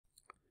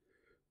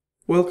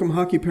Welcome,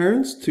 hockey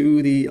parents,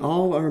 to the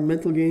All Our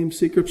Mental Game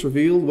Secrets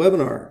Revealed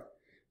webinar.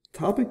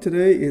 Topic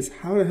today is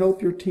how to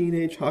help your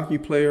teenage hockey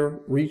player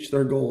reach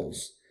their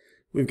goals.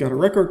 We've got a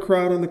record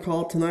crowd on the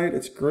call tonight.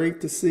 It's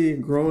great to see a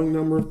growing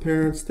number of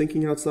parents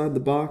thinking outside the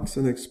box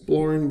and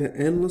exploring the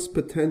endless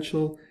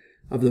potential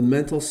of the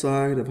mental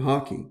side of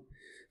hockey.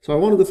 So I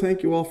wanted to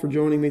thank you all for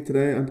joining me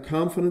today. I'm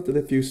confident that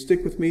if you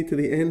stick with me to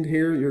the end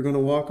here, you're going to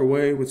walk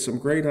away with some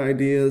great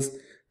ideas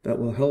that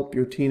will help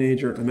your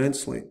teenager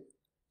immensely.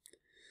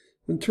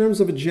 In terms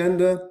of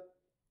agenda,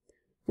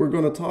 we're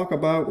going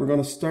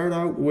to start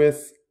out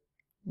with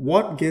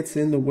what gets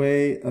in the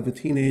way of a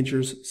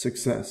teenager's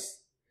success.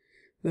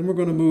 Then we're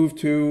going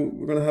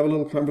to have a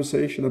little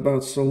conversation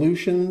about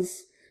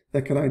solutions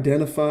that can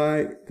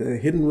identify the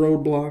hidden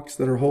roadblocks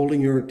that are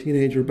holding your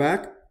teenager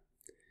back.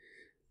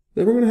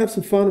 Then we're going to have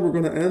some fun. We're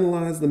going to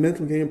analyze the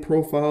mental game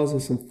profiles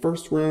of some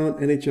first-round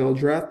NHL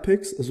draft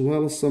picks, as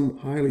well as some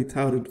highly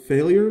touted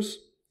failures.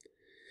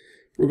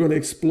 We're going to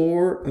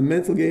explore a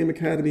Mental Game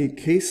Academy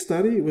case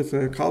study with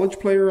a college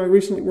player I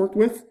recently worked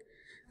with.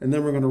 And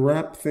then we're going to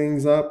wrap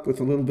things up with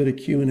a little bit of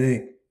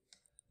Q&A.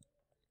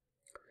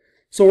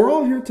 So we're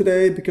all here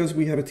today because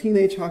we have a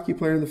teenage hockey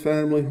player in the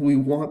family who we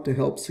want to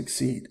help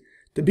succeed,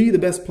 to be the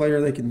best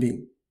player they can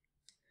be.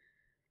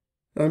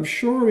 I'm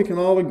sure we can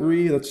all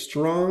agree that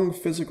strong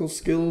physical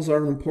skills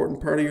are an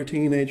important part of your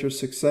teenager's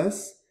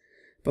success,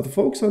 but the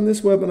folks on this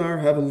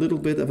webinar have a little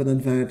bit of an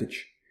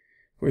advantage.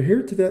 We're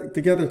here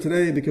together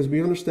today because we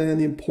understand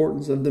the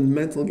importance of the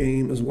mental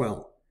game as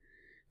well.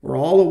 We're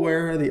all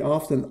aware of the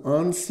often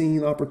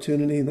unseen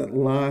opportunity that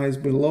lies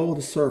below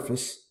the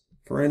surface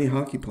for any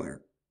hockey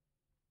player.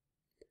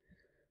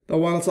 Now,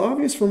 while it's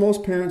obvious for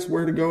most parents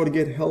where to go to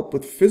get help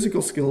with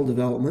physical skill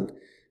development,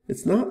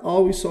 it's not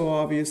always so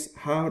obvious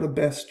how to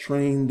best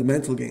train the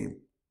mental game.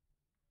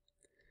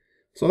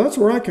 So that's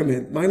where I come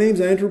in. My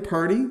name's Andrew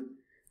Party.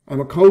 I'm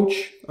a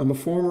coach. I'm a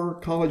former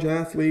college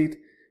athlete.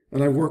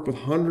 And I work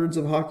with hundreds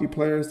of hockey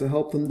players to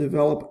help them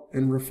develop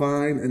and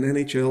refine an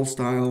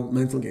NHL-style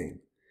mental game.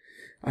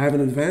 I have an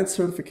advanced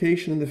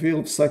certification in the field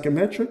of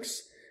psychometrics,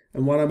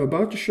 and what I'm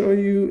about to show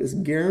you is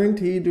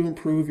guaranteed to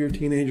improve your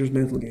teenager's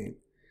mental game.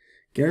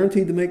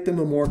 Guaranteed to make them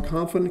a more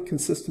confident,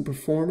 consistent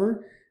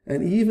performer,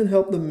 and even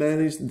help them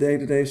manage the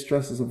day-to-day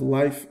stresses of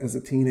life as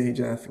a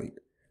teenage athlete.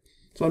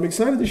 So I'm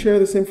excited to share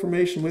this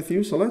information with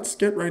you, so let's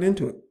get right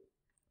into it.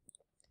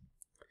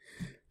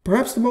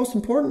 Perhaps the most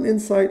important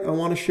insight I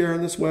want to share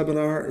in this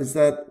webinar is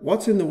that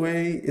what's in the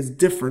way is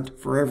different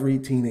for every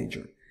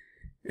teenager.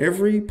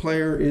 Every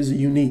player is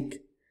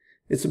unique.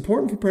 It's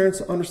important for parents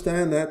to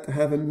understand that to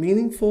have a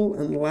meaningful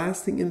and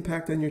lasting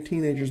impact on your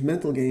teenager's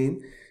mental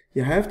game,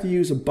 you have to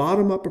use a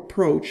bottom-up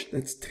approach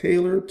that's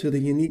tailored to the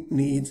unique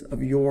needs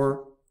of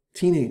your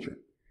teenager.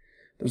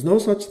 There's no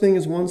such thing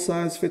as one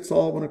size fits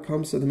all when it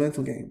comes to the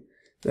mental game.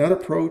 That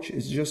approach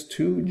is just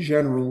too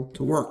general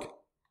to work.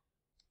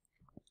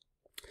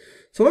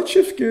 So let's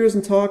shift gears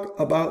and talk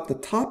about the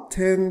top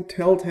 10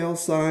 telltale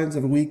signs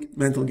of a weak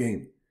mental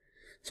game.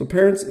 So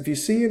parents, if you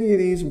see any of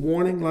these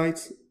warning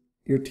lights,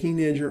 your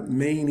teenager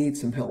may need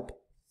some help.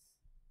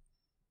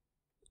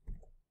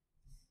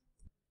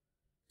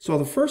 So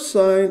the first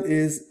sign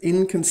is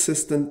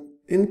inconsistent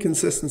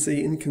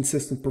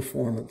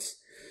performance.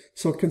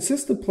 So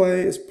consistent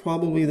play is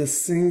probably the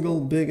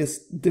single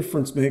biggest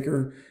difference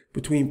maker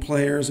between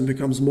players and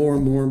becomes more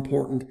and more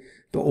important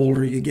the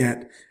older you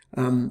get.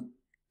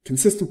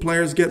 Consistent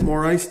players get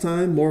more ice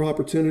time, more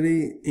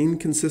opportunity.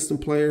 Inconsistent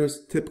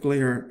players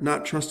typically are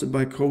not trusted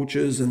by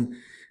coaches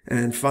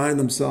and find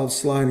themselves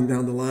sliding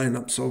down the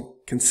lineup. So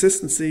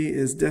consistency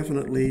is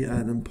definitely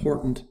an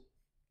important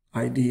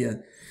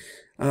idea.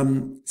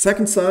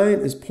 Second sign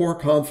is poor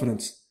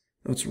confidence.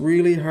 It's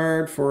really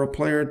hard for a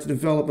player to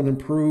develop and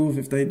improve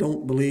if they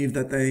don't believe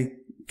that they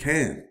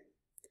can.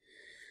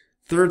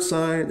 Third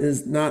sign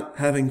is not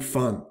having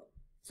fun.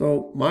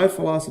 So my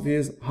philosophy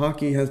is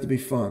hockey has to be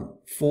fun,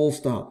 full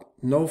stop.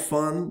 No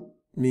fun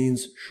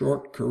means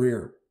short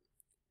career.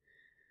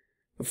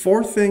 The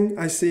fourth thing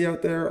I see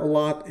out there a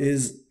lot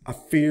is a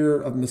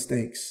fear of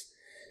mistakes.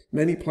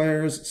 Many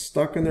players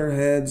stuck in their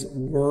heads,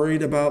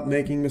 worried about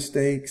making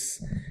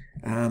mistakes,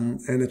 and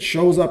it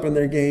shows up in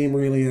their game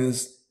really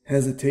as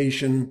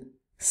hesitation,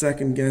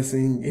 second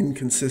guessing,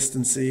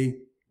 inconsistency,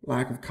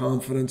 lack of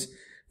confidence.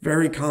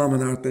 Very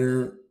common out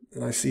there,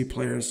 and I see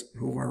players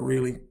who are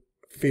really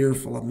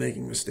fearful of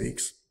making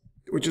mistakes,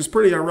 which is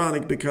pretty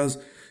ironic because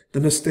the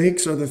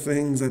mistakes are the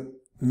things that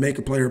make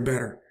a player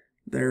better.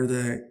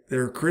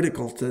 They're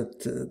critical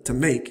to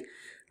make.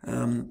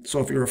 So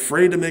if you're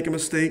afraid to make a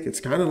mistake, it's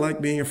kind of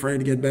like being afraid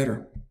to get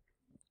better.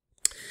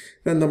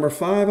 Then number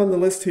 5 on the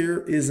list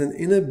here is an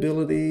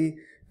inability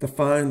to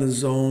find the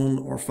zone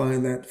or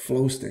find that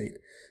flow state.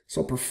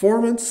 So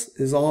performance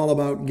is all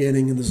about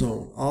getting in the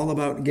zone, all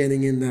about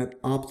getting in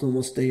that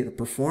optimal state of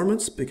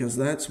performance, because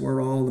that's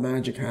where all the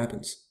magic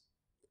happens.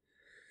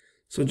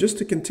 So just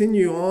to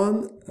continue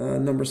on,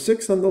 number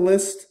 6 on the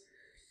list,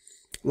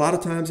 a lot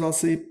of times I'll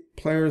see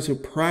players who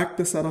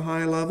practice at a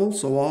high level,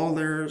 so all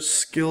their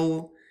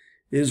skill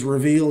is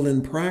revealed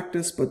in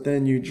practice, but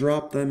then you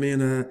drop them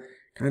in a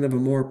kind of a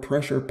more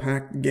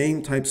pressure-packed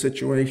game type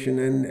situation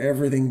and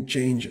everything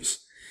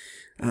changes.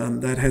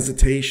 That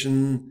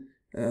hesitation,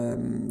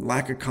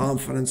 lack of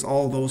confidence,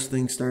 all those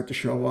things start to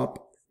show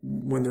up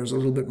when there's a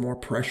little bit more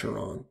pressure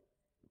on.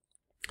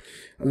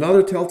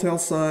 Another telltale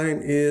sign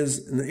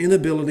is an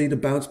inability to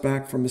bounce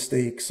back from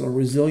mistakes. So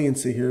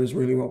resiliency here is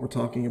really what we're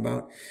talking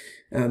about.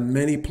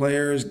 Many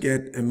players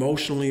get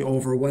emotionally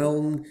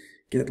overwhelmed,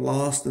 get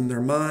lost in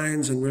their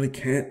minds, and really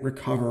can't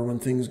recover when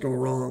things go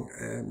wrong.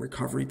 And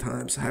recovery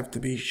times have to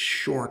be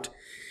short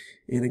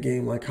in a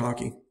game like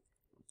hockey.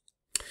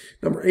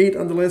 Number 8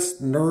 on the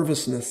list,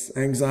 nervousness,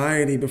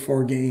 anxiety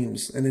before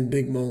games and in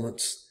big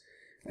moments.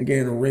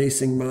 Again, a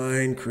racing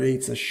mind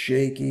creates a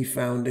shaky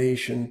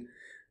foundation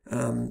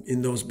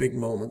in those big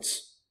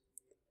moments.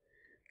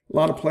 A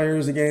lot of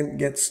players, again,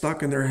 get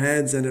stuck in their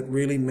heads, and it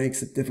really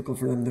makes it difficult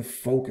for them to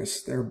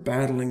focus. They're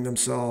battling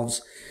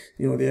themselves.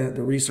 You know,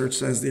 the research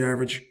says the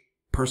average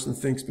person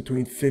thinks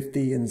between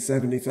 50 and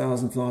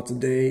 70,000 thoughts a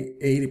day,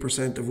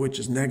 80% of which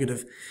is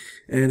negative.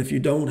 And if you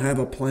don't have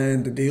a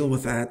plan to deal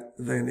with that,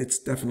 then it's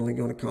definitely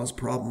going to cause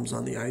problems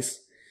on the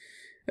ice.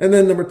 And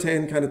then number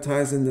 10 kind of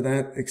ties into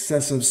that.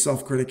 Excessive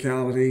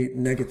self-criticality,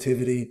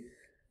 negativity,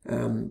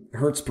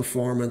 hurts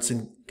performance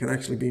and can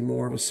actually be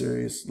more of a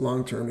serious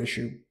long-term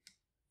issue.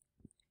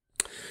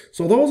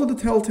 So those are the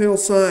telltale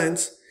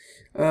signs.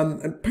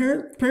 And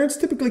parents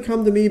typically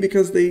come to me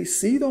because they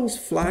see those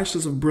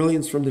flashes of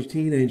brilliance from their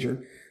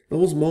teenager,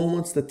 those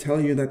moments that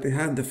tell you that they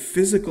have the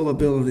physical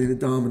ability to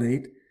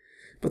dominate,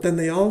 but then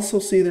they also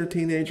see their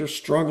teenager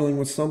struggling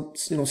with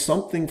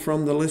something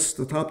from the list,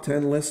 the top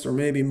 10 list, or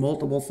maybe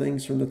multiple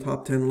things from the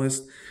top 10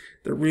 list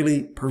that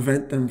really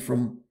prevent them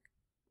from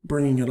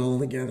bringing it all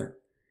together.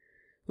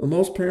 Well,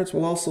 most parents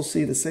will also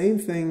see the same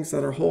things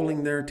that are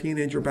holding their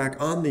teenager back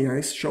on the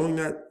ice,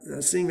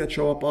 seeing that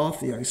show up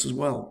off the ice as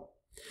well.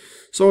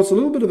 So it's a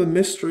little bit of a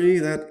mystery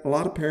that a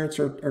lot of parents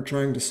are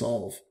trying to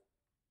solve.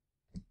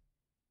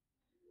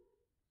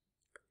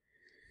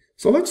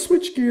 So let's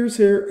switch gears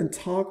here and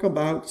talk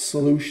about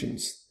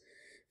solutions.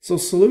 So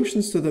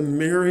solutions to the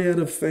myriad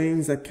of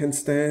things that can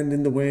stand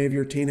in the way of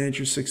your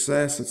teenager's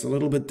success. It's a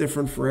little bit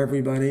different for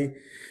everybody.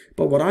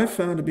 But what I've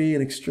found to be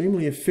an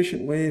extremely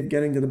efficient way of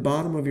getting to the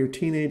bottom of your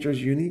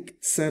teenager's unique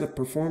set of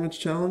performance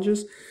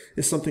challenges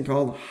is something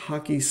called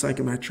hockey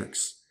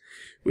psychometrics,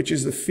 which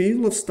is the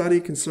field of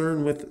study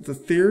concerned with the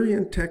theory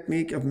and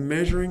technique of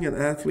measuring an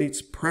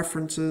athlete's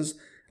preferences,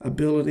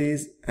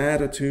 abilities,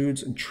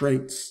 attitudes, and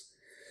traits.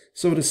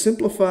 So to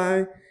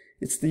simplify,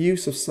 it's the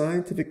use of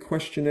scientific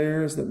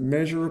questionnaires that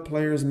measure a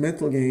player's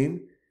mental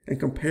game and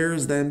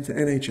compares them to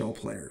NHL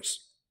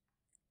players.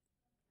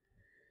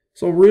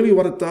 So really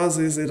what it does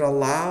is it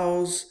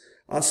allows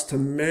us to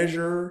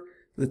measure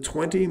the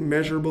 20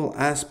 measurable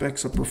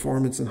aspects of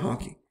performance in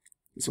hockey.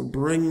 So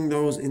bringing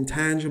those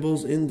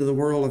intangibles into the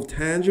world of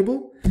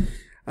tangible,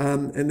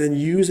 and then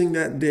using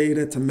that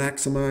data to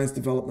maximize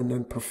development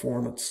and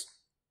performance.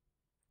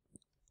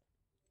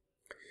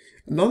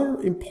 Another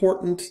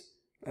important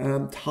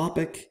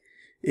topic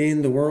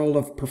in the world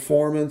of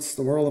performance,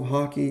 the world of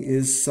hockey,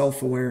 is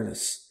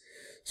self-awareness.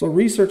 So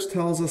research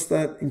tells us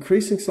that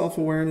increasing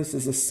self-awareness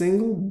is the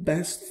single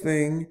best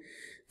thing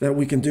that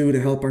we can do to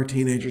help our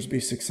teenagers be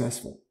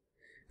successful.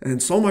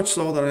 And so much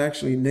so that I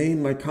actually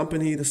named my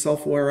company the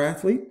Self-Aware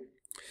Athlete.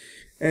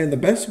 And the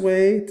best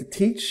way to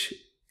teach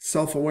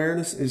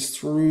self-awareness is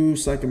through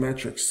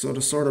psychometrics. So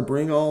to sort of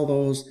bring all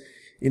those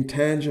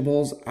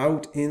intangibles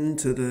out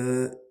into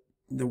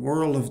the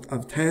world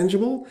of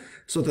tangible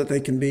so that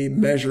they can be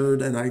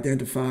measured and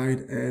identified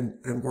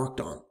and worked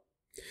on.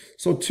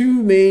 So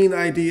 2 main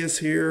ideas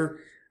here.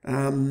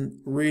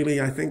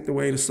 Really, I think the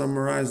way to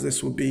summarize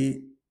this would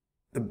be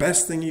the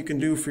best thing you can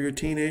do for your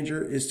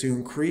teenager is to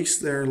increase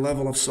their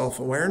level of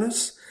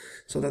self-awareness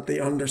so that they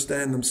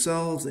understand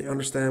themselves, they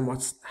understand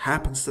what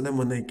happens to them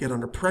when they get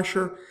under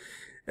pressure,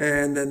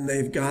 and then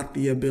they've got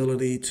the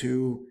ability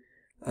to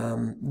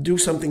do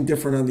something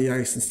different on the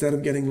ice instead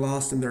of getting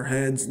lost in their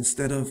heads,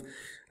 instead of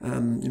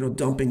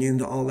dumping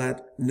into all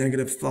that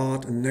negative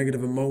thought and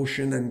negative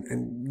emotion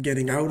and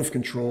getting out of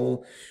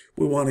control.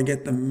 We want to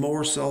get them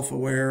more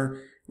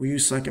self-aware. We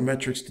use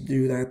psychometrics to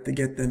do that, to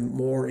get them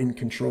more in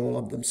control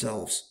of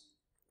themselves.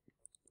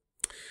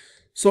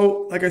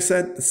 So, like I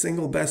said, the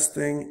single best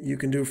thing you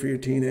can do for your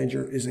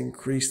teenager is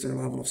increase their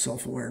level of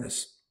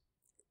self-awareness.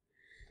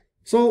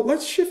 So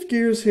let's shift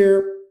gears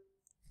here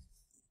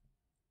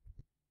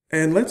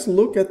and let's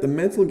look at the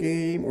mental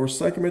game or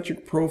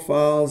psychometric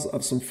profiles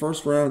of some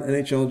first-round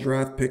NHL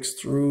draft picks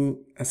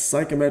through a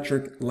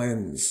psychometric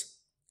lens.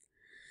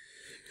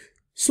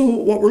 So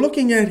what we're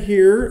looking at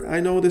here, I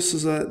know this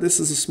is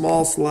a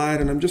small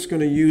slide, and I'm just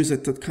going to use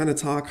it to kind of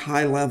talk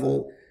high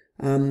level.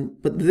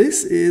 But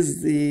this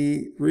is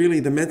really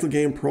the mental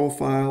game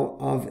profile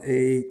of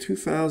a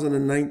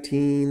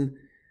 2019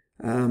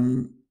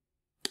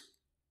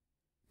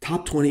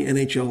 top 20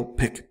 NHL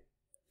pick.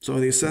 So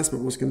the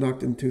assessment was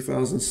conducted in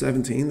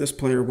 2017. This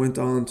player went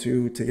on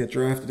to get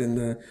drafted in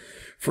the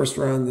first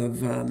round of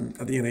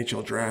the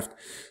NHL draft.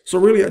 So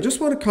really, I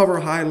just want to cover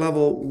high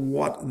level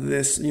what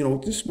this,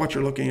 just what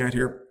you're looking at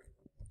here.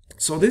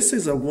 So this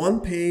is a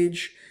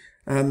one-page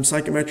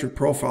psychometric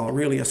profile,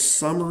 really a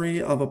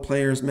summary of a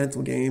player's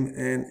mental game.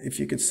 And if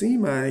you could see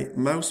my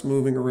mouse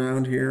moving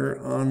around here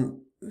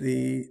on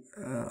the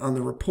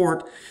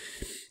report,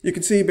 you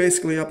can see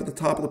basically up at the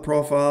top of the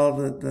profile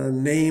the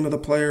name of the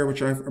player,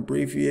 which I've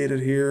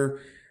abbreviated here,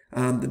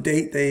 the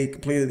date they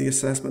completed the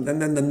assessment,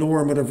 and then the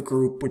normative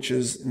group, which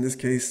is in this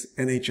case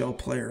NHL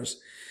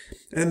players.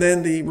 And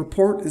then the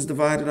report is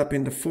divided up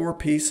into 4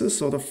 pieces.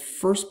 So the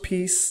first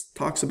piece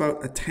talks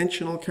about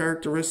attentional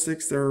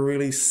characteristics. There are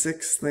really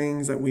 6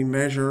 things that we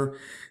measure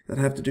that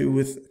have to do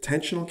with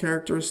attentional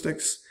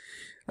characteristics.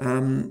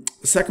 The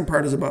second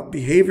part is about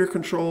behavior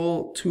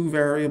control, 2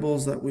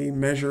 variables that we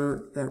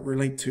measure that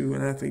relate to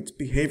an athlete's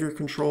behavior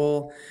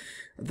control.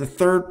 The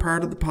third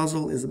part of the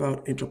puzzle is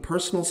about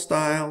interpersonal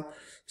style.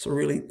 So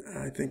really,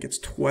 I think it's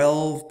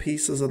 12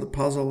 pieces of the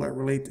puzzle that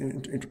relate to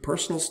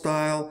interpersonal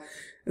style.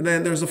 And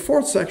then there's a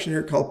 4th section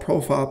here called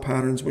profile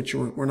patterns, which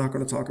we're not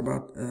going to talk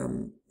about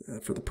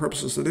for the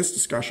purposes of this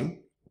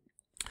discussion.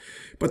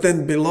 But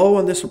then below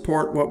on this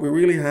report, what we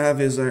really have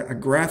is a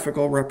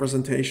graphical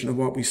representation of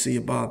what we see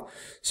above.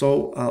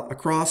 So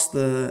across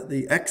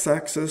the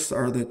x-axis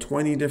are the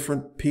 20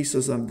 different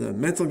pieces of the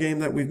mental game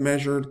that we've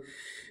measured,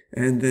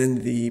 and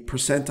then the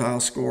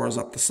percentile scores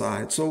up the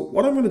side. So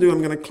what I'm going to do,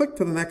 I'm going to click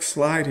to the next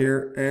slide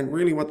here, and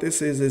really what this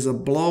is a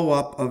blow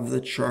up of the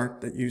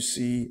chart that you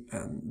see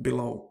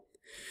below.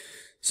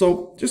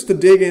 So just to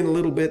dig in a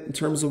little bit in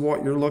terms of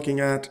what you're looking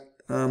at,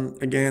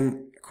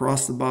 again,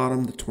 across the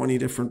bottom, the 20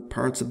 different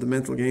parts of the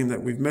mental game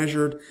that we've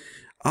measured.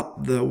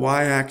 Up the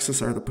y-axis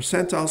are the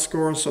percentile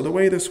scores. So the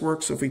way this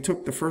works, if we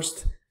took the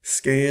first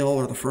scale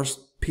or the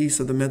first piece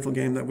of the mental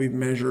game that we've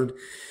measured,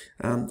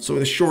 so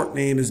the short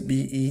name is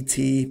BET.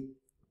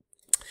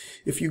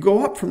 If you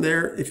go up from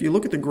there, if you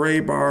look at the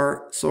gray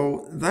bar,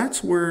 so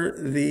that's where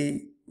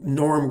the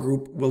norm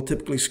group will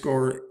typically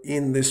score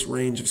in this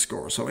range of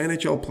scores. So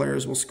NHL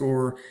players will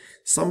score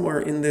somewhere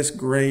in this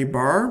gray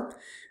bar.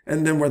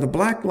 And then where the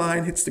black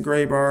line hits the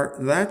gray bar,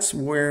 that's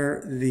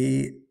where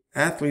the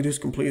athlete who's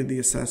completed the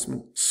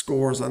assessment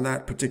scores on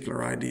that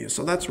particular idea.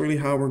 So that's really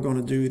how we're going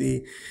to do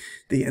the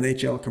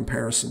NHL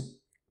comparison.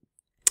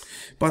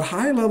 But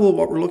high level,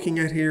 what we're looking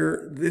at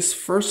here, this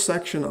first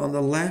section on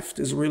the left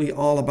is really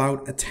all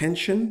about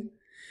attention.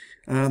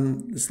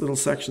 This little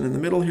section in the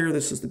middle here,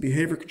 this is the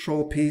behavior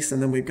control piece,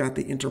 and then we've got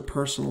the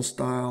interpersonal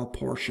style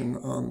portion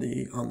on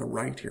the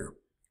right here.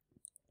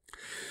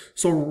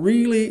 So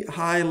really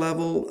high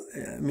level,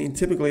 I mean,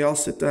 typically I'll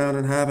sit down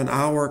and have an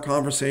hour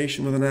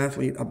conversation with an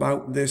athlete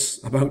about this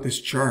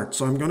chart.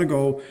 So I'm going to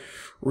go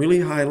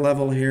really high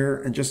level here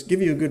and just give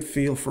you a good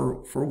feel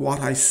for what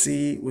I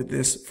see with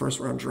this first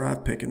round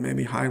draft pick, and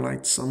maybe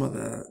highlight some of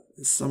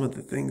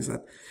the things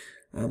that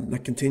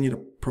that continue to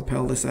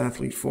propel this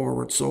athlete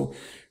forward. So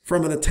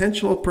from an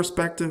attentional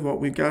perspective, what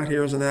we've got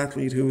here is an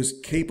athlete who is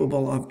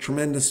capable of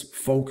tremendous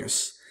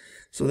focus.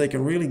 So they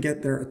can really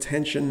get their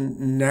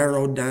attention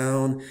narrowed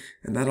down,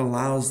 and that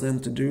allows them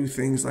to do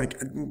things like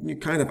you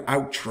kind of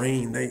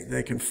out-train.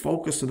 They can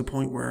focus to the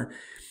point where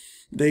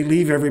they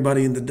leave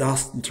everybody in the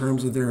dust in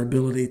terms of their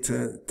ability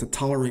to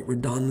tolerate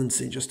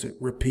redundancy, just to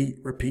repeat.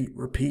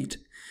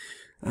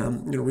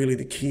 Really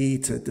the key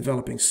to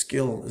developing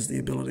skill is the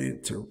ability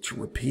to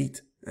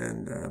repeat,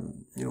 and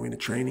in a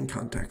training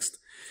context.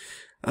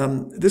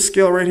 This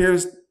scale right here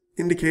is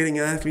indicating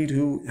an athlete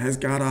who has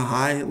got a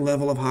high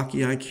level of hockey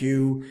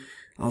IQ.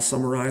 I'll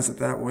summarize it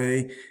that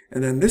way.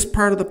 And then this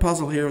part of the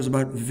puzzle here is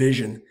about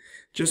vision,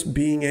 just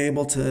being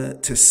able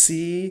to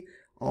see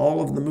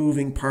all of the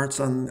moving parts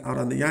out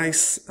on the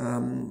ice.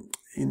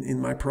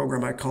 In my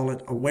program, I call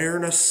it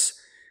awareness.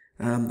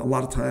 A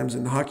lot of times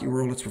in the hockey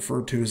world, it's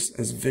referred to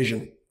as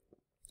vision.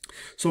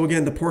 So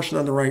again, the portion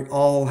on the right,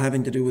 all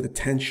having to do with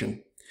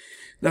attention.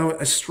 Now,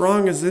 as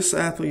strong as this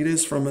athlete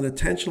is from an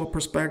attentional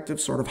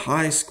perspective, sort of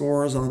high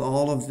scores on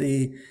all of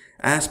the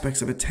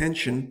aspects of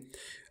attention,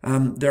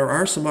 there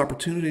are some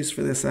opportunities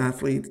for this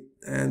athlete,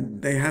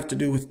 and they have to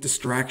do with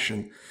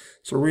distraction.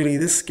 So really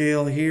this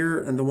scale here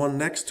and the one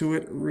next to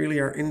it really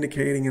are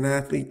indicating an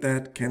athlete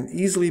that can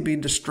easily be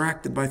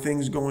distracted by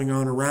things going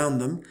on around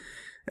them,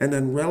 and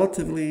then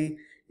relatively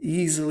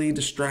easily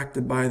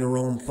distracted by their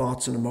own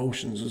thoughts and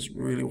emotions is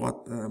really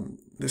what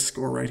this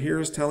score right here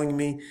is telling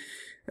me.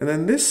 And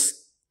then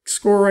this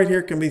score right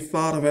here can be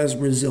thought of as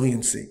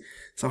resiliency.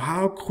 So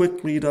how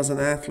quickly does an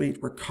athlete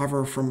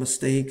recover from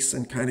mistakes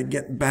and kind of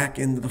get back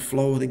into the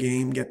flow of the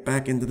game, get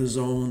back into the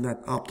zone,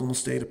 that optimal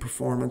state of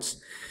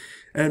performance.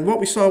 And what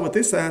we saw with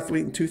this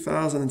athlete in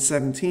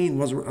 2017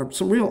 was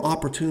some real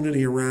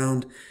opportunity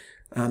around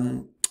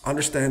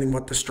understanding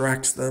what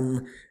distracts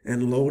them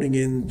and loading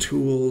in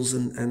tools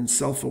and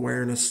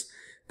self-awareness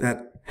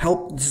that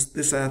helps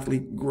this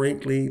athlete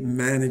greatly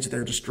manage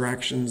their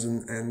distractions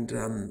and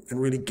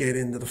really get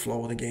into the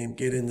flow of the game,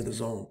 get into the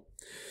zone.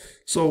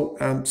 So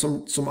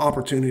some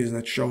opportunities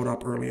that showed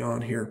up early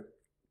on here.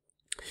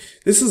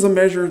 This is a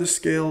measure of the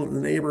scale. The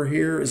neighbor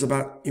here is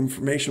about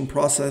information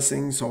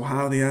processing, so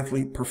how the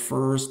athlete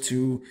prefers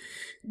to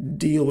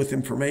deal with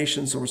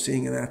information. So we're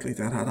seeing an athlete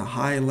that had a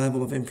high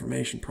level of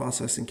information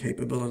processing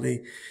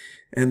capability.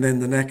 And then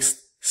the next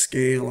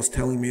scale is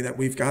telling me that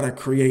we've got a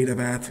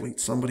creative athlete,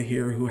 somebody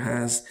here who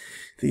has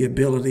the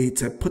ability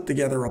to put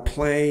together a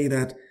play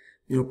that,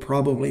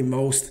 probably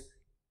most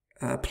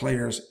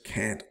players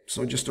can't.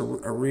 So just a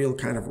real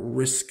kind of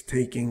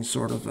risk-taking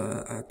sort of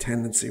a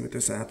tendency with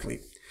this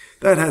athlete.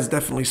 That has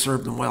definitely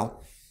served them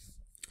well.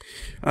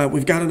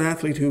 We've got an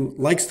athlete who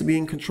likes to be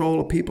in control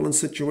of people and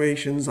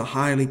situations, a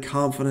highly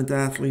confident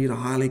athlete, a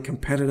highly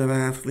competitive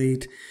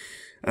athlete,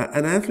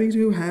 an athlete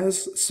who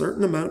has a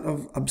certain amount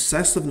of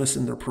obsessiveness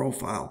in their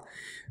profile.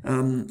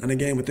 And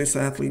again, with this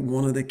athlete,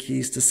 one of the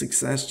keys to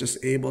success,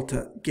 just able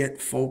to get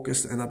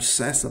focused and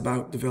obsess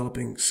about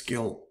developing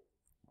skill.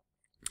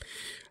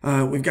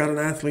 We've got an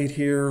athlete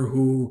here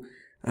who,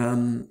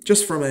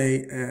 just from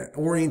a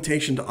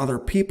orientation to other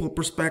people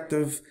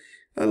perspective,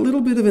 a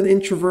little bit of an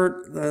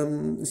introvert,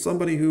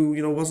 somebody who,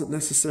 wasn't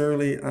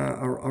necessarily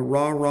a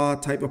rah-rah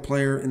type of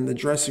player in the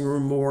dressing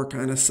room, more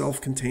kind of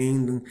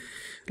self-contained and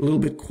a little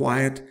bit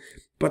quiet.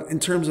 But in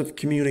terms of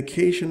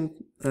communication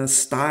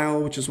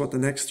style, which is what the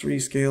next three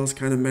scales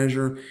kind of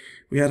measure,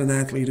 we had an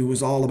athlete who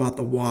was all about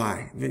the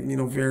why,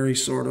 very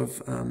sort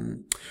of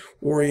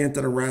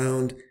oriented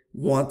around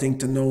wanting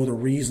to know the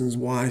reasons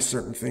why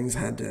certain things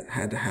had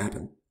to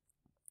happen.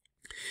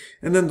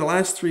 And then the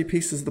last three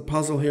pieces of the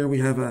puzzle here, we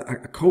have a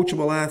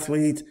coachable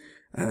athlete,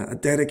 a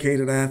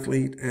dedicated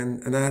athlete,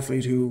 and an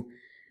athlete who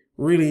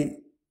really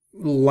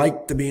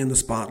liked to be in the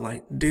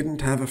spotlight, didn't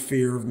have a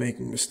fear of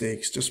making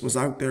mistakes, just was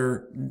out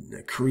there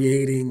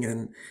creating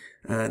and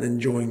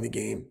enjoying the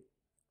game.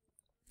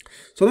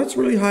 So that's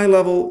really high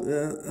level.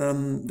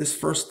 This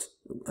first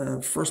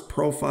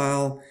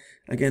profile,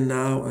 again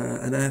now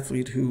an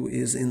athlete who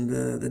is in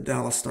the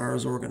Dallas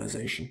Stars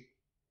organization.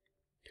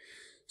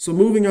 So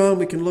moving on,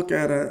 we can look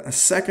at a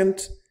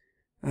second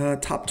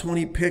top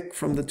 20 pick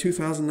from the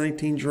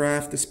 2019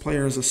 draft. This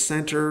player is a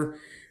center.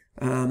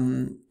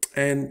 And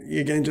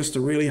again, just a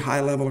really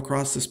high level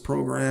across this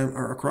program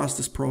or across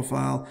this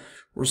profile.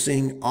 We're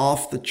seeing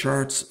off the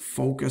charts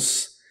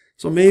focus.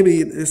 So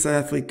maybe this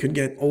athlete could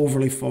get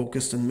overly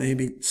focused and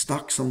maybe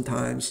stuck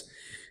sometimes,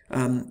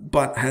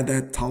 but had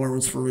that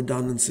tolerance for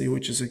redundancy,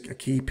 which is a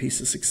key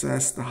piece of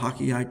success. The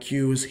hockey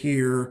IQ is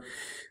here.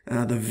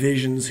 The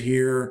vision's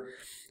here.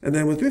 And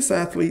then with this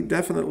athlete,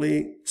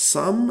 definitely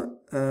some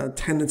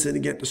tendency to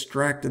get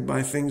distracted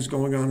by things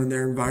going on in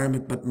their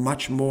environment, but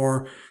much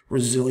more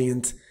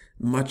resilient,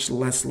 much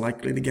less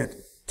likely to get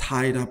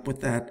tied up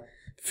with that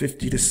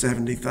 50 to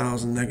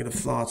 70,000 negative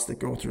thoughts that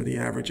go through the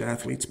average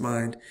athlete's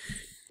mind.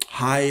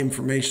 High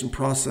information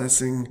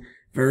processing,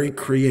 very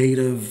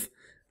creative,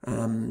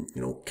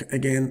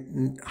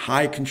 again,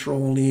 high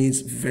control needs,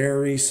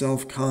 very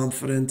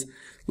self-confident, a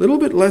little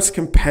bit less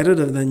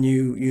competitive than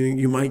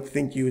you might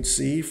think you would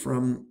see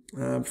from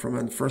a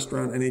first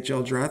round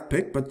NHL draft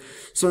pick, but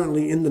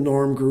certainly in the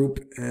norm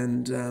group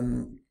and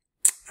kind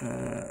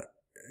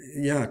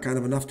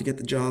of enough to get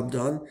the job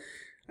done.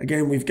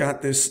 Again, we've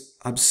got this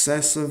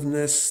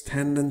obsessiveness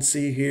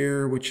tendency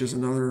here, which is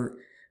another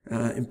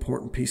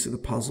important piece of the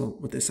puzzle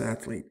with this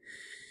athlete.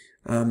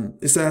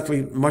 This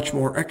athlete, much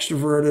more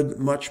extroverted,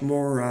 much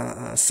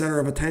more center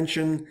of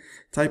attention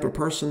type of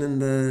person in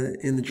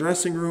the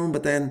dressing room,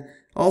 but then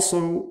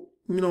also,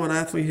 an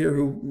athlete here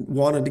who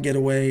wanted to get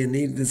away and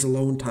needed his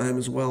alone time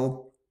as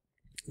well.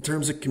 In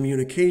terms of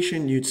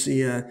communication, you'd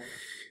see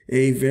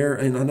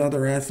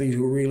another athlete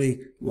who really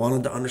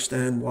wanted to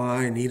understand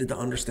why, needed to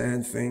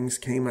understand things,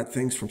 came at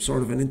things from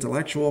sort of an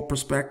intellectual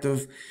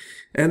perspective,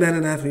 and then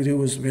an athlete who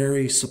was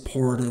very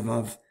supportive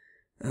of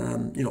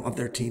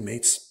their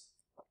teammates.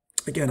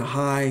 Again, a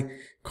high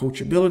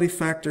coachability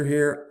factor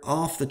here,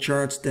 off the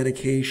charts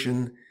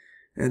dedication,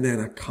 and then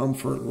a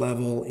comfort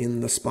level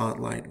in the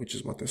spotlight, which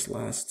is what this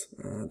last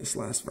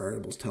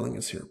variable is telling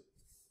us here.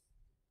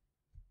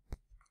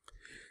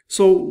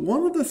 So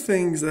one of the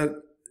things that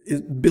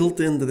is built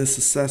into this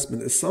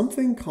assessment is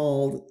something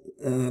called,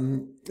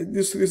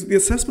 the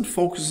assessment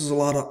focuses a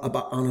lot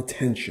on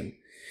attention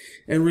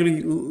and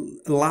really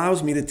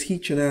allows me to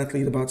teach an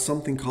athlete about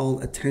something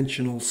called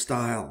attentional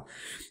style.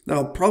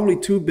 Now, probably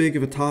too big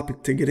of a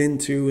topic to get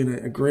into in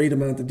a great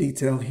amount of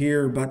detail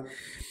here, but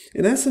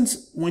in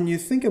essence, when you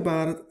think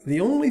about it, the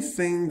only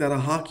thing that a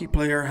hockey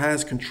player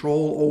has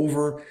control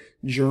over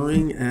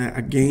during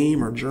a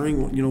game or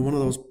during one of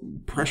those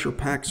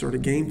pressure-packed sort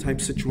of game-type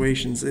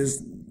situations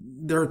is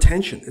their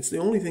attention. It's the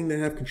only thing they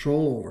have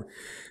control over.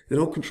 They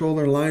don't control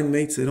their line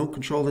mates. They don't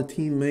control their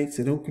teammates.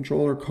 They don't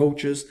control their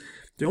coaches.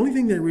 The only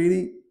thing they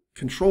really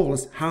control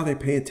is how they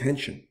pay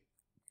attention.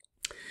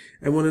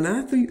 And when an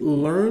athlete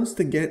learns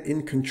to get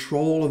in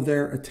control of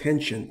their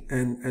attention,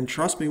 and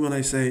trust me when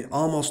I say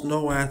almost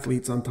no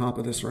athletes on top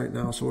of this right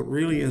now, so it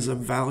really is a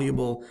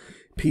valuable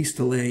piece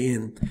to lay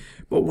in.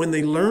 But when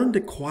they learn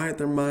to quiet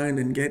their mind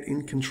and get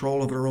in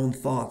control of their own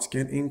thoughts,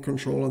 get in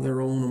control of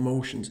their own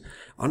emotions,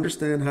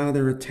 understand how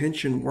their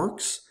attention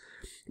works,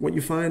 what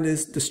you find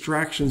is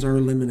distractions are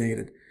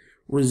eliminated.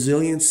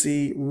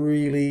 Resiliency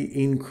really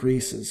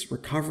increases.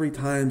 Recovery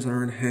times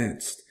are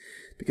enhanced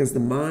because the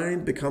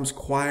mind becomes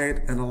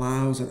quiet and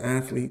allows an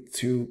athlete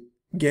to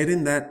get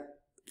in that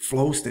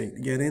flow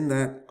state, get in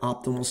that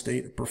optimal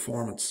state of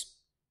performance.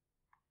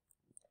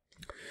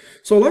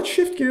 So let's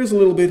shift gears a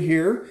little bit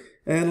here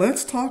and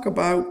let's talk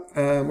about,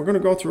 we're going to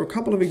go through a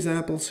couple of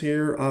examples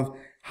here of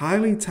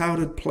highly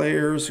touted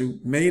players who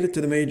made it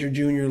to the major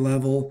junior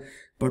level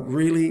but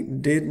really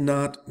did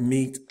not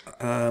meet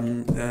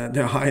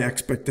their high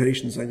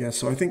expectations, I guess.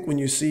 So I think when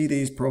you see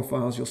these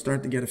profiles, you'll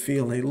start to get a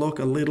feel. They look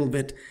a little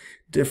bit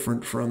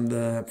different from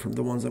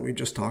the ones that we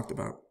just talked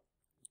about.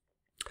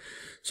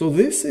 So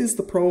this is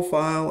the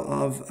profile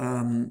of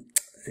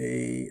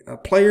a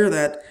player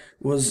that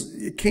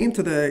came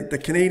to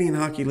the Canadian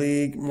Hockey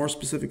League, more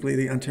specifically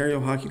the Ontario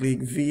Hockey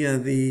League, via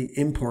the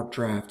import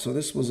draft. So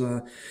this was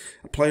a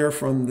player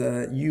from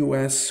the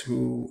US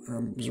who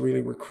was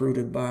really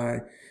recruited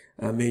by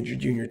a major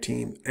junior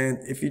team. And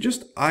if you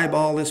just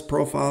eyeball this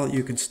profile,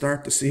 you can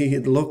start to see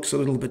it looks a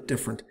little bit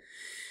different.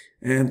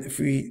 And if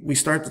we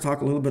start to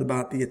talk a little bit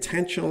about the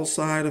attentional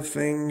side of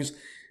things,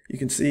 you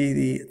can see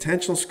the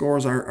attentional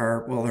scores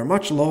are they're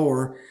much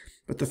lower.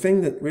 But the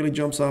thing that really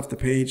jumps off the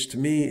page to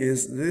me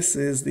is this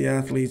is the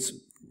athlete's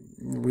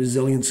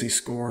resiliency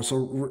score.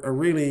 So a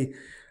really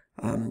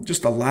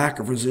just a lack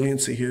of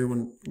resiliency here.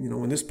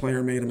 When this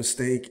player made a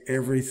mistake,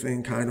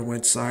 everything kind of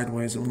went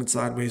sideways and went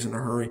sideways in a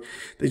hurry.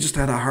 They just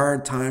had a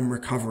hard time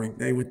recovering.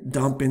 They would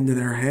dump into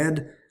their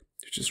head,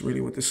 which is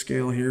really what the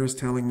scale here is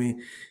telling me.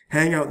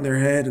 Hang out in their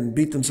head and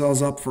beat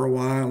themselves up for a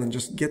while and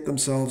just get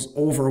themselves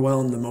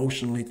overwhelmed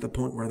emotionally to the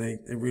point where they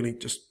really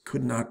just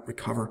could not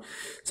recover.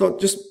 So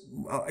just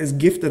as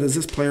gifted as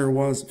this player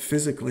was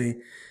physically,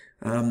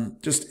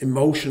 just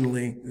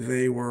emotionally,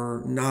 they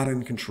were not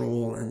in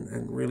control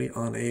and really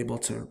unable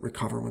to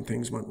recover when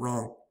things went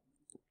wrong.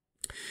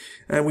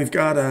 And we've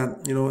got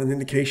an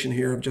indication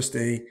here of just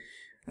a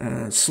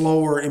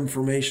slower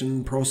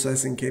information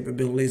processing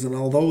capabilities. And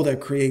although the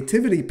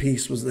creativity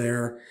piece was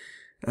there,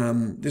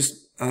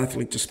 this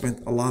athlete just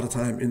spent a lot of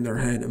time in their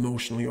head,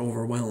 emotionally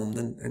overwhelmed,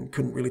 and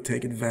couldn't really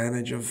take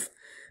advantage of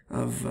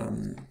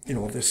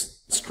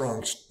this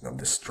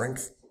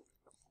strength.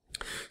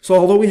 So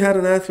although we had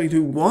an athlete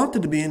who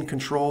wanted to be in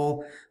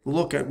control,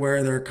 look at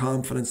where their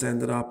confidence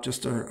ended up,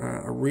 just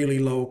a really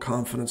low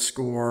confidence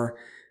score.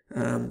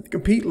 The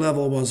compete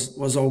level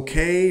was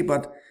okay,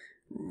 but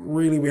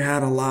really we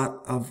had a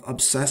lot of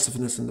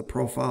obsessiveness in the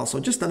profile. So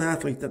just an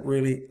athlete that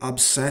really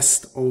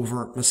obsessed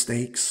over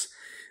mistakes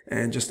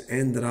and just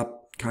ended up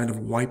kind of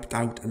wiped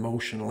out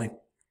emotionally.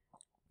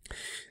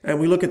 And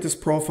we look at this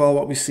profile,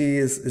 what we see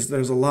is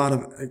there's a lot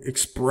of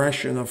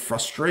expression of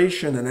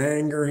frustration and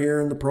anger here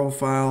in the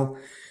profile.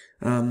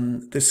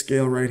 This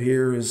scale right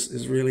here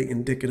is really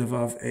indicative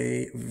of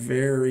a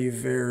very,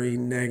 very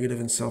negative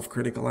and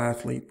self-critical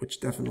athlete, which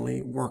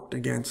definitely worked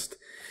against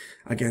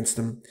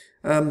him.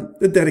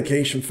 The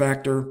dedication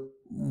factor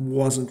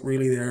wasn't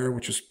really there,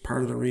 which was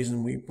part of the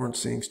reason we weren't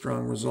seeing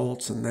strong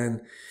results. And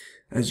then,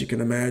 as you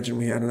can imagine,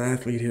 we had an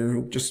athlete here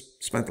who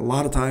just spent a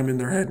lot of time in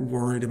their head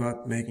worried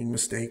about making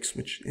mistakes,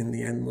 which in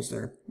the end was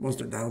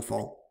their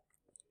downfall.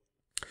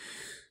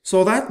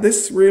 So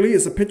this really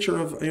is a picture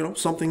of,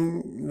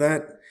 something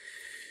that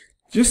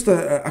just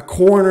a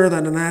corner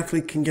that an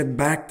athlete can get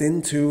backed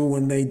into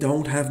when they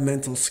don't have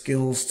mental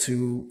skills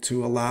to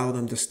allow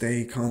them to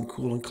stay calm,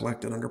 cool, and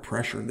collected under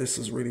pressure. This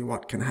is really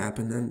what can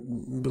happen.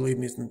 And believe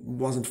me, it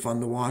wasn't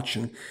fun to watch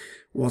and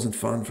wasn't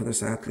fun for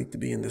this athlete to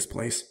be in this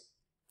place.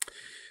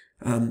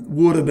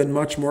 Would have been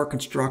much more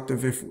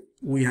constructive if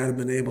we had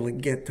been able to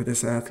get to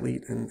this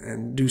athlete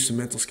and do some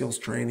mental skills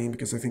training,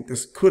 because I think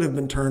this could have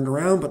been turned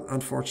around, but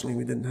unfortunately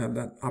we didn't have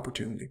that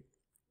opportunity.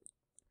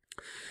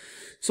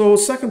 So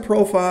second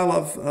profile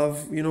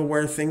of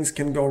where things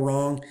can go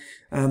wrong.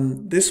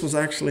 This was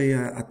actually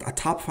a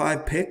top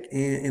 5 pick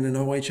in an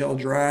OHL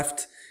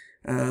draft.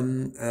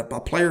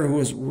 A player who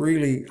was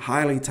really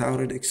highly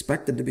touted,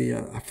 expected to be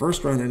a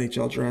first-round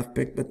NHL draft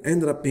pick, but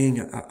ended up being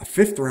a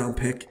 5th-round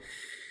pick.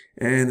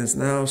 And is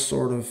now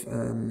sort of,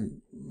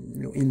 in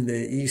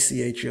the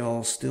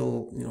ECHL,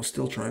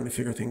 still trying to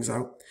figure things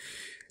out.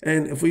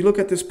 And if we look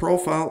at this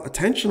profile,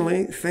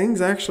 attentionally,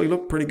 things actually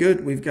look pretty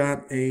good. We've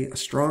got a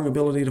strong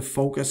ability to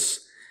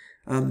focus,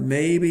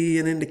 maybe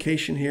an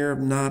indication here of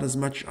not as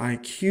much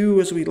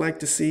IQ as we'd like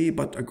to see,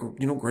 but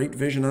great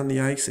vision on the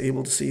ice,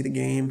 able to see the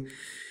game.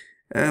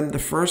 The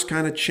first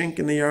kind of chink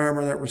in the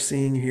armor that we're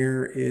seeing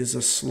here is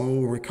a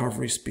slow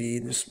recovery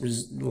speed, this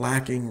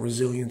lacking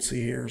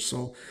resiliency here.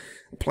 So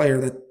a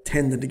player that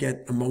tended to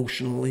get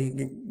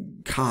emotionally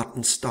caught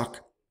and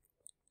stuck.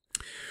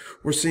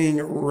 We're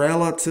seeing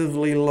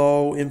relatively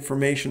low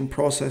information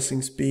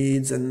processing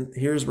speeds, and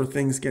here's where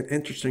things get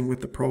interesting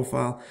with the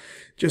profile.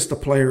 Just a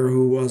player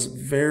who was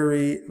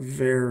very,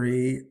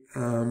 very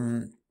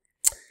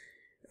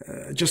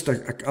just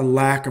a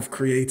lack of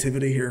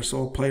creativity here.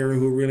 So a player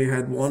who really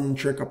had one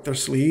trick up their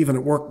sleeve, and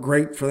it worked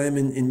great for them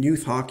in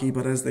youth hockey,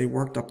 but as they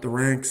worked up the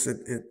ranks,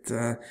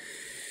 the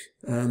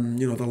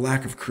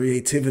lack of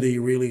creativity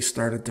really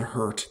started to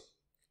hurt.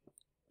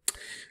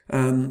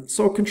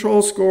 So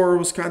control score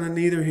was kind of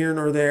neither here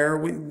nor there.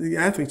 The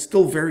athlete's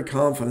still very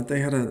confident.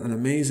 They had an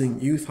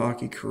amazing youth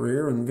hockey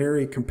career and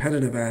very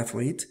competitive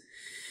athlete.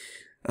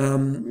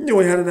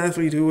 We had an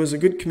athlete who was a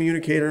good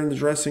communicator in the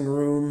dressing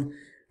room.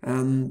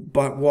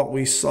 But what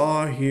we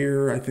saw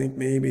here, I think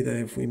maybe that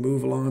if we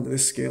move along to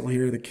this scale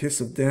here, the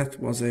kiss of death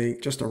was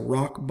just a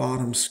rock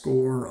bottom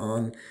score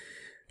on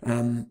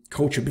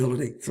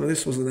coachability. So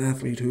this was an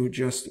athlete who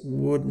just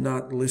would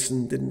not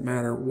listen, didn't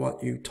matter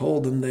what you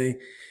told them.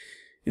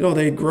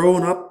 They'd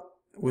grown up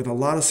with a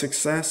lot of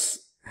success,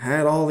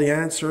 had all the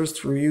answers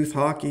through youth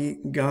hockey,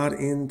 got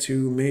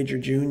into major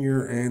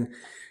junior, and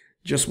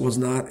just was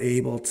not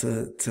able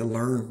to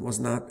learn, was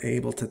not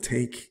able to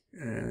take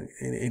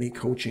any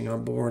coaching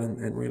on board,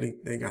 and really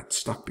they got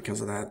stuck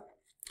because of that.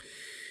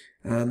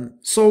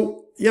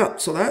 So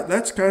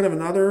that's kind of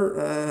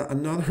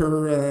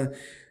another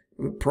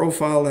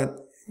profile that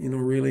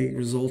really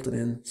resulted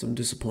in some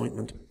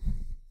disappointment.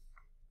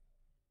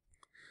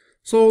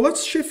 So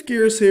let's shift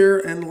gears here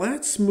and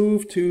let's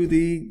move to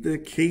the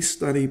case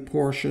study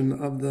portion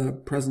of the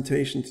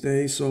presentation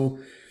today. So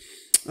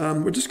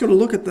we're just going to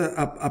look at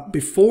a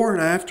before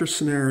and after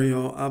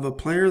scenario of a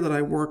player that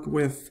I worked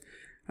with.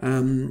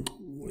 They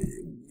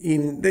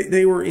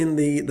were in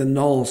the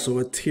Null, so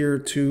a Tier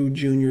 2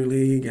 junior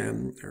league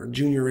or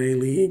junior A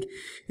league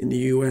in the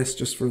US,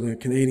 just for the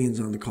Canadians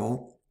on the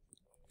call.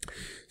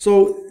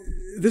 So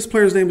this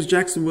player's name is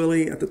Jackson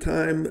Willie. At the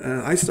time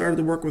I started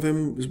to work with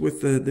him, was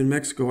with the New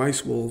Mexico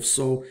Ice Wolves.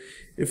 So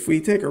if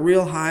we take a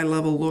real high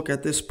level look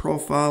at this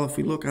profile, if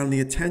we look on the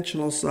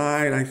attentional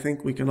side, I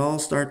think we can all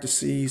start to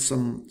see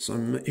some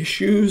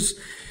issues,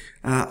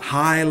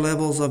 high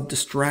levels of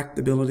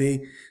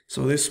distractibility.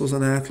 So this was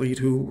an athlete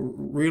who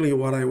really,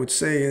 what I would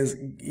say is,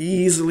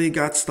 easily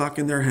got stuck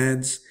in their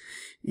heads,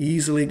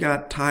 easily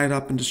got tied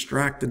up and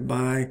distracted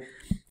by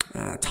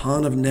a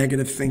ton of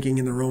negative thinking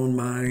in their own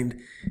mind,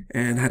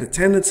 and had a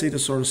tendency to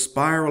sort of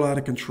spiral out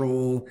of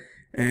control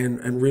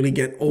and really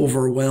get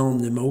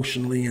overwhelmed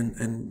emotionally,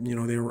 and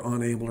they were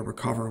unable to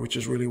recover, which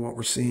is really what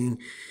we're seeing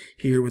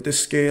here with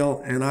this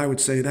scale. And I would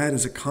say that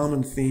is a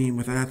common theme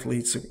with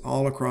athletes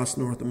all across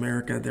North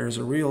America. There's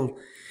a real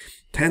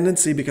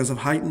tendency, because of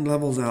heightened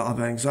levels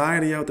of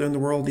anxiety out there in the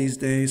world these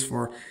days,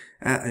 for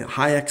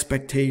high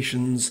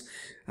expectations,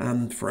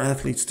 for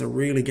athletes to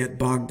really get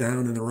bogged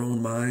down in their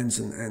own minds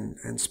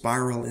and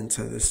spiral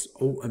into this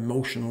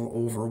emotional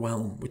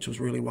overwhelm, which was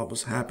really what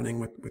was happening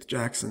with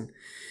Jackson.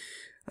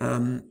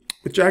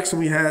 With Jackson,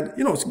 we had,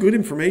 it's good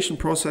information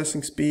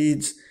processing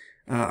speeds,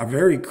 a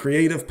very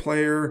creative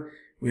player.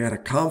 We had a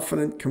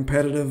confident,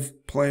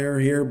 competitive player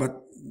here,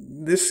 but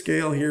this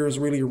scale here is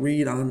really a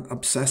read on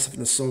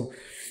obsessiveness. So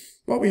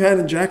what we had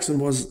in Jackson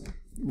was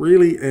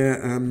really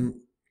a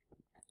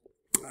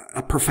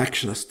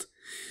perfectionist.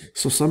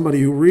 So somebody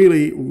who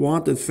really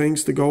wanted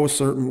things to go a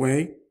certain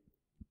way,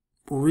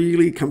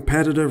 really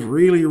competitive,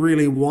 really,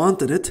 really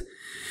wanted it.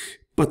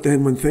 But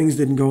then when things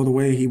didn't go the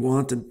way he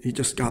wanted, he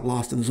just got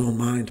lost in his own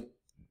mind,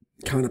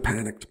 kind of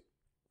panicked.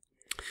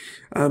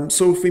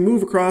 So if we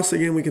move across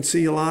again, we can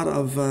see a lot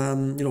of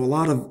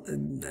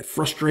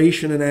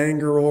frustration and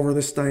anger over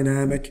this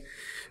dynamic,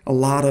 a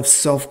lot of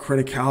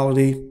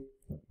self-criticality.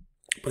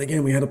 But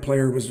again, we had a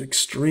player who was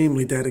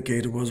extremely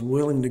dedicated, was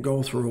willing to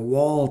go through a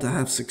wall to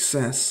have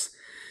success.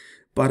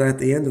 But at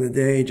the end of the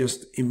day,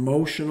 just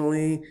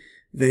emotionally,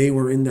 they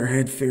were in their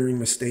head fearing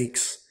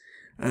mistakes,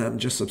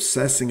 just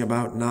obsessing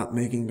about not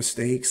making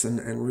mistakes.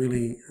 And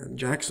really,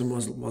 Jackson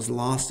was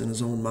lost in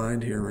his own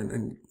mind here.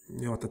 And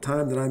at the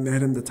time that I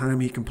met him, the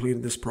time he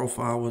completed this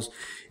profile, was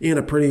in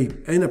a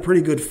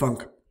pretty good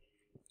funk.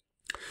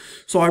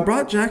 So I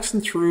brought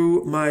Jackson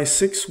through my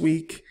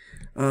 6-week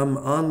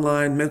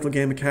online Mental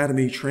Game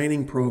Academy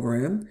training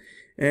program,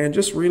 and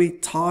just really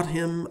taught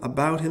him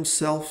about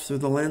himself through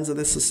the lens of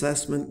this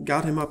assessment,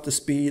 got him up to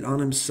speed on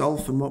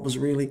himself and what was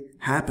really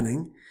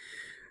happening.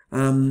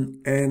 At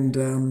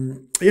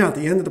the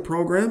end of the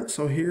program,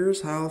 so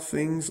here's how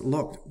things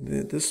looked.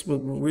 This was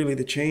really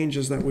the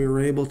changes that we were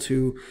able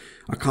to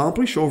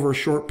accomplish over a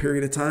short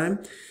period of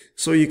time.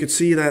 So you could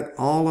see that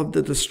all of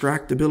the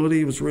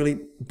distractibility was really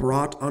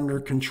brought under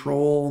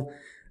control.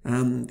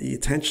 The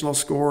attentional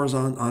scores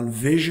on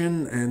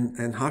vision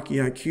and hockey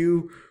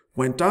IQ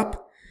went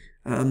up.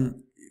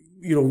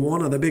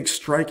 One of the big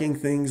striking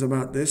things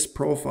about this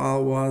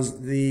profile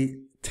was the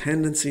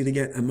tendency to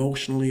get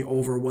emotionally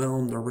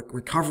overwhelmed. The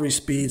recovery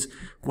speeds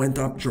went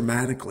up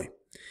dramatically.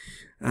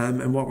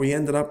 And what we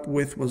ended up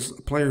with was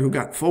a player who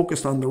got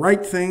focused on the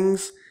right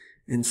things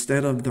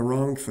instead of the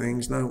wrong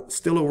things. Now,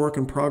 still a work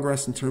in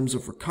progress in terms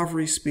of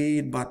recovery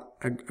speed, but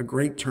a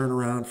great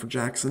turnaround for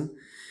Jackson.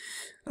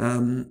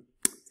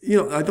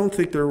 I don't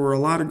think there were a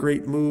lot of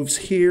great moves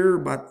here,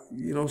 but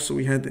so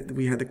we had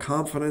the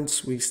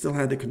confidence, we still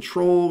had the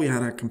control, we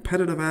had a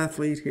competitive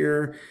athlete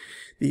here.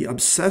 The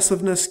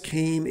obsessiveness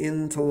came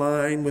into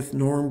line with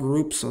Norm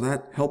Group, so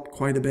that helped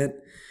quite a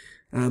bit.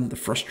 The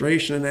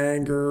frustration and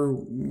anger,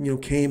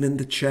 came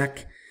into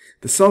check.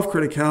 The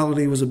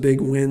self-criticality was a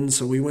big win,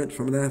 so we went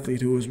from an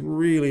athlete who was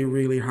really,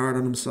 really hard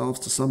on themselves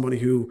to somebody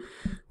who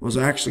was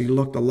actually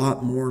looked a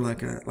lot more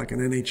like an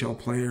NHL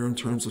player in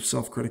terms of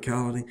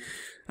self-criticality.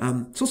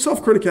 So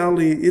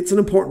self-criticality, it's an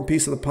important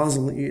piece of the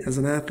puzzle. As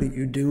an athlete,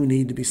 you do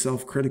need to be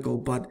self-critical,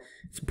 but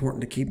it's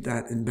important to keep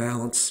that in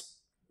balance.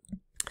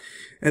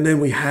 And then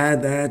we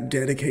had that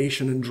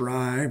dedication and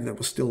drive that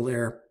was still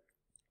there.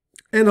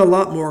 And a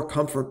lot more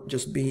comfort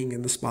just being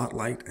in the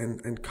spotlight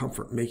and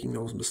comfort making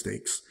those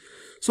mistakes.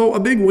 So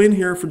a big win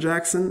here for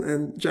Jackson,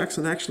 and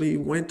Jackson actually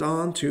went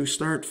on to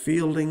start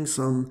fielding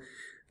some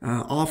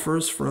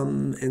offers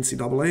from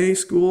NCAA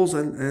schools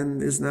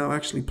and is now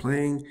actually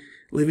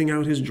living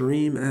out his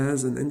dream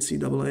as an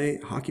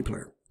NCAA hockey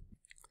player.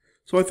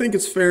 So I think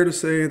it's fair to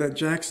say that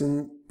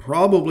Jackson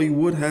probably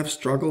would have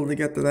struggled to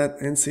get to that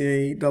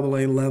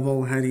NCAA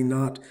level had he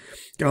not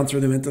gone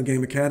through the Mental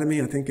Game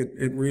Academy. I think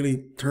it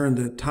really turned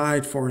the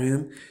tide for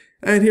him.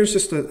 And here's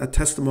just a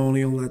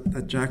testimonial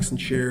that Jackson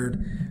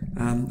shared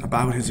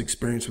about his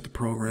experience with the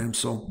program.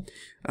 So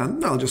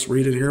I'll just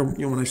read it here.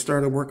 When I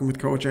started working with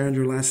Coach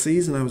Andrew last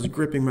season, I was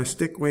gripping my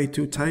stick way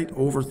too tight,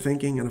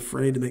 overthinking and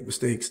afraid to make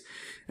mistakes.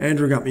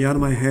 Andrew got me out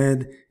of my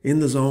head, in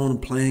the zone,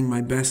 and playing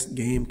my best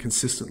game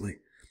consistently.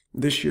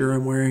 This year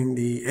I'm wearing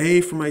the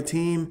A for my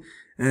team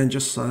and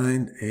just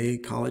signed a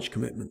college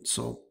commitment.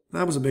 So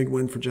that was a big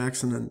win for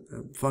Jackson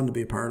and fun to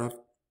be a part of.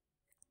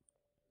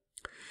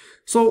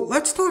 So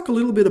let's talk a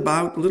little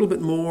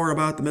bit more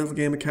about the Mental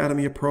Game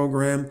Academy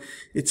program.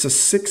 It's a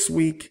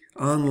 6-week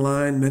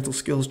online mental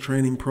skills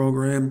training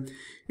program.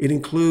 It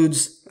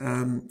includes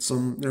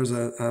there's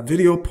a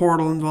video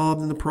portal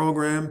involved in the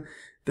program.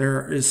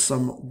 There is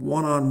some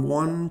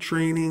one-on-one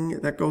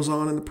training that goes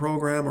on in the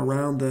program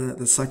around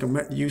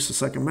the use of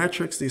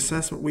psychometrics, the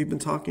assessment we've been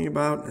talking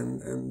about,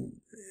 and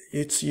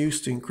its use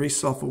to increase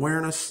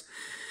self-awareness.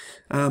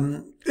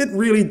 It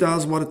really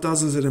does, what it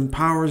does is it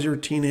empowers your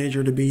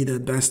teenager to be the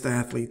best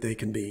athlete they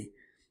can be.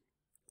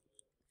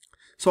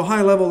 So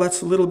high level,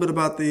 that's a little bit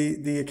about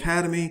the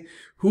academy.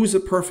 Who's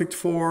it perfect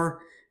for?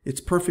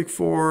 It's perfect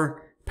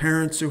for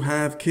parents who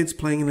have kids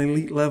playing an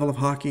elite level of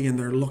hockey and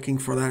they're looking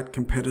for that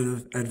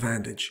competitive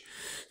advantage.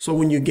 So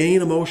when you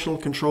gain emotional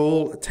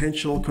control,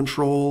 attentional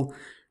control,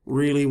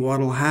 really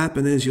what'll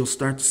happen is you'll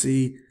start to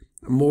see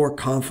a more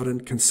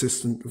confident,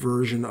 consistent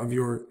version of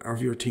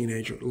your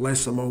teenager,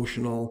 less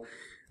emotional,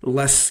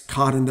 less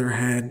caught in their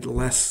head,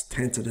 less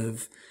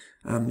tentative.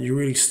 You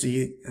really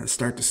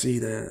start to see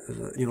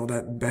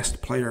that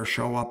best player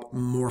show up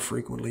more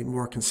frequently,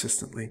 more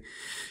consistently.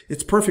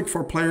 It's perfect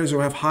for players who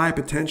have high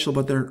potential,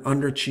 but they're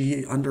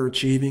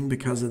underachieving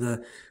because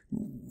of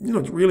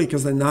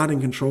because they're not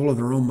in control of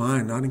their own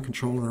mind, not in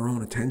control of their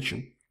own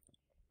attention.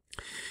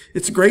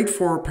 It's great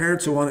for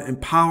parents who want to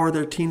empower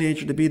their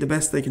teenager to be the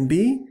best they can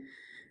be,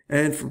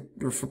 and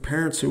for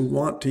parents who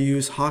want to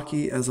use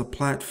hockey as a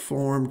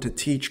platform to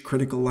teach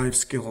critical life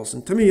skills.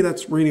 And to me,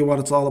 that's really what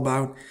it's all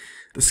about.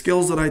 The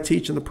skills that I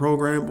teach in the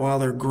program, while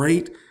they're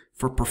great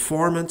for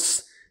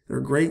performance, they're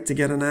great to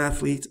get an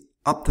athlete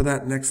up to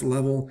that next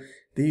level,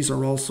 these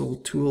are also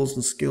tools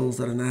and skills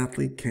that an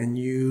athlete can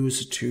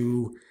use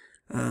to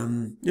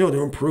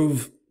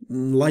improve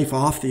life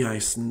off the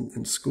ice,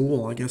 and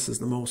school, I guess, is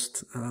the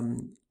most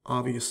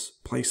obvious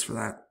place for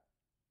that.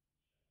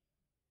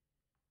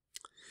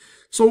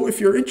 So if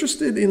you're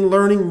interested in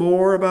learning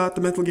more about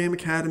the Mental Game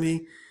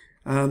Academy,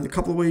 a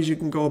couple of ways you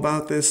can go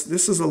about this.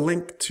 This is a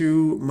link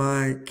to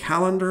my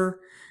calendar.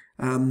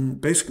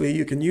 Basically,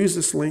 you can use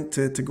this link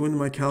to go into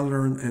my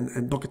calendar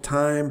and book a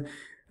time.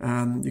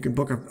 You can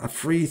book a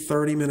free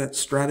 30-minute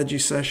strategy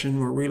session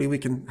where really we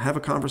can have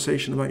a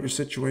conversation about your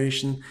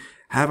situation,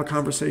 have a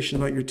conversation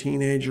about your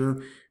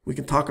teenager. We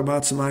can talk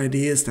about some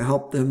ideas to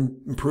help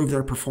them improve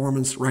their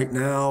performance right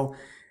now.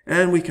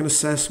 And we can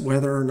assess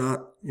whether or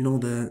not,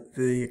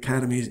 the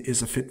academy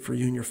is a fit for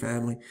you and your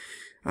family.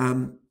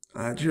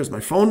 Here's my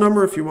phone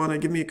number. If you want to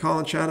give me a call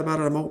and chat about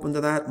it, I'm open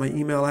to that. My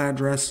email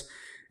address.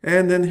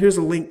 And then here's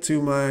a link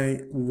to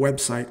my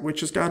website,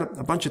 which has got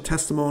a bunch of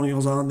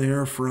testimonials on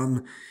there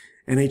from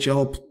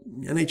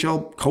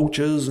NHL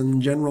coaches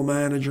and general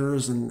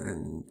managers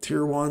and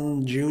Tier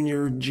 1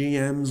 junior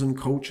GMs and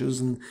coaches,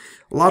 and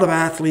a lot of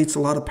athletes, a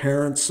lot of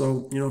parents.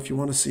 So, if you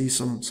want to see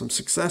some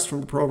success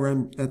from the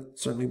program, that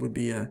certainly would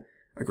be a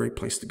great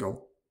place to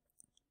go.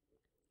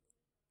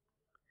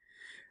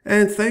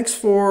 And thanks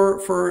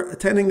for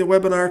attending the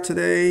webinar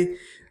today.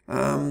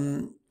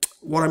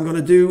 What I'm going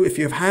to do, if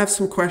you have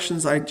some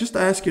questions, I just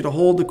ask you to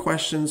hold the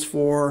questions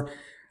for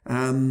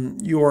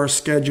your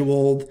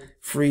scheduled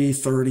free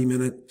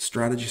 30-minute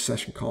strategy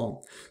session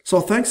call.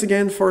 So thanks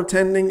again for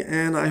attending,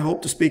 and I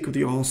hope to speak with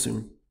you all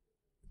soon.